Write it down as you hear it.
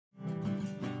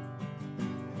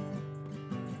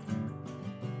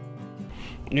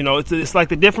You know, it's like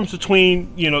the difference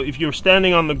between, you know, if you're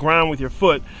standing on the ground with your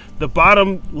foot, the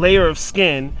bottom layer of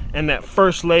skin and that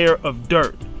first layer of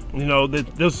dirt. You know,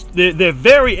 they're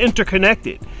very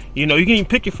interconnected. You know, you can even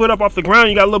pick your foot up off the ground,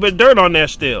 you got a little bit of dirt on there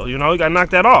still. You know, you got to knock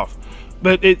that off.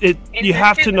 But you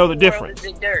have to know the difference.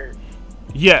 The dirt.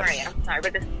 Yes. Right, I'm sorry,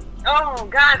 but oh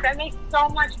God, that makes so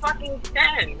much fucking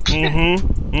sense.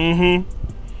 And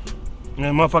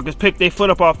motherfuckers pick their foot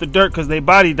up off the dirt because their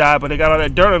body died, but they got all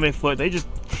that dirt on their foot. You're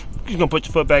gonna put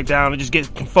your foot back down and just get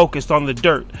focused on the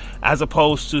dirt, as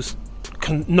opposed to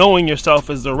knowing yourself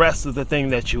as the rest of the thing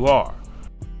that you are.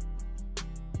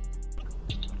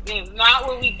 It's not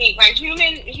what we think. Like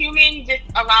human just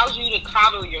allows you to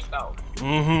coddle yourself.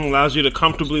 Allows you to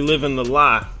comfortably live in the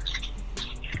lie.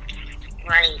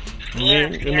 Right. I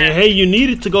mean, hey, you need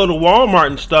it to go to Walmart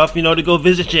and stuff, you know, to go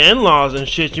visit your in-laws and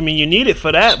shit. You mean, you need it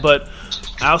for that, but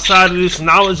outside of this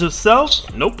knowledge of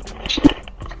self, nope.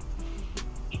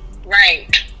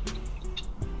 Right.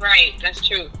 That's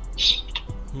true.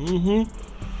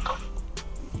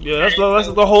 Yeah, that's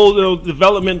the whole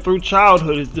development through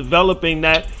childhood, is developing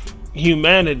that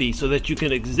humanity so that you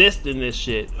can exist in this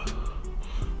shit.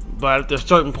 But at a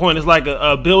certain point, it's like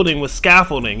a building with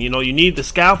scaffolding. You know, you need the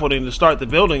scaffolding to start the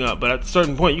building up, but at a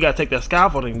certain point, you gotta take that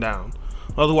scaffolding down.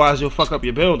 Otherwise, you'll fuck up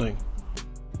your building.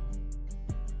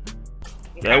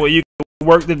 That way you can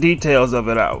work the details of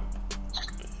it out.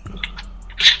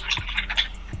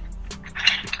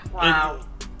 Wow.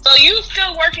 So you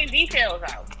still working details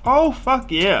out? Oh,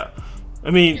 fuck yeah. I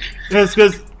mean, it's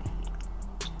because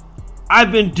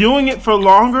I've been doing it for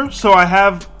longer, so I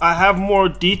have more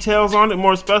details on it,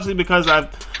 more especially because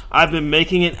I've been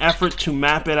making an effort to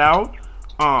map it out.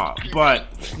 But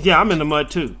yeah, I'm in the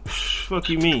mud too. Fuck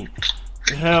you mean?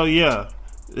 Hell yeah.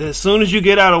 As soon as you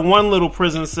get out of one little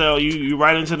prison cell, you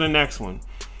right into the next one.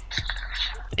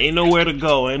 Ain't nowhere to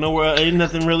go. Ain't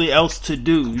nothing really else to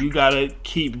do. You gotta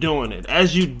keep doing it.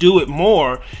 As you do it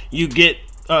more, you get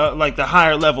like the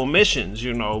higher level missions,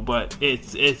 you know. But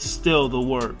it's still the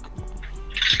work.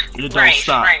 It don't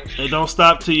stop. Right. It don't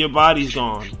stop till your body's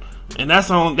gone. And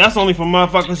that's only for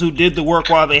motherfuckers who did the work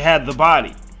while they had the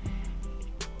body.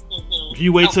 If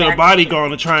you wait till the body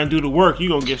gone to try and do the work, you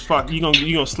gonna get fucked. You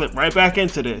gonna slip right back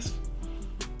into this.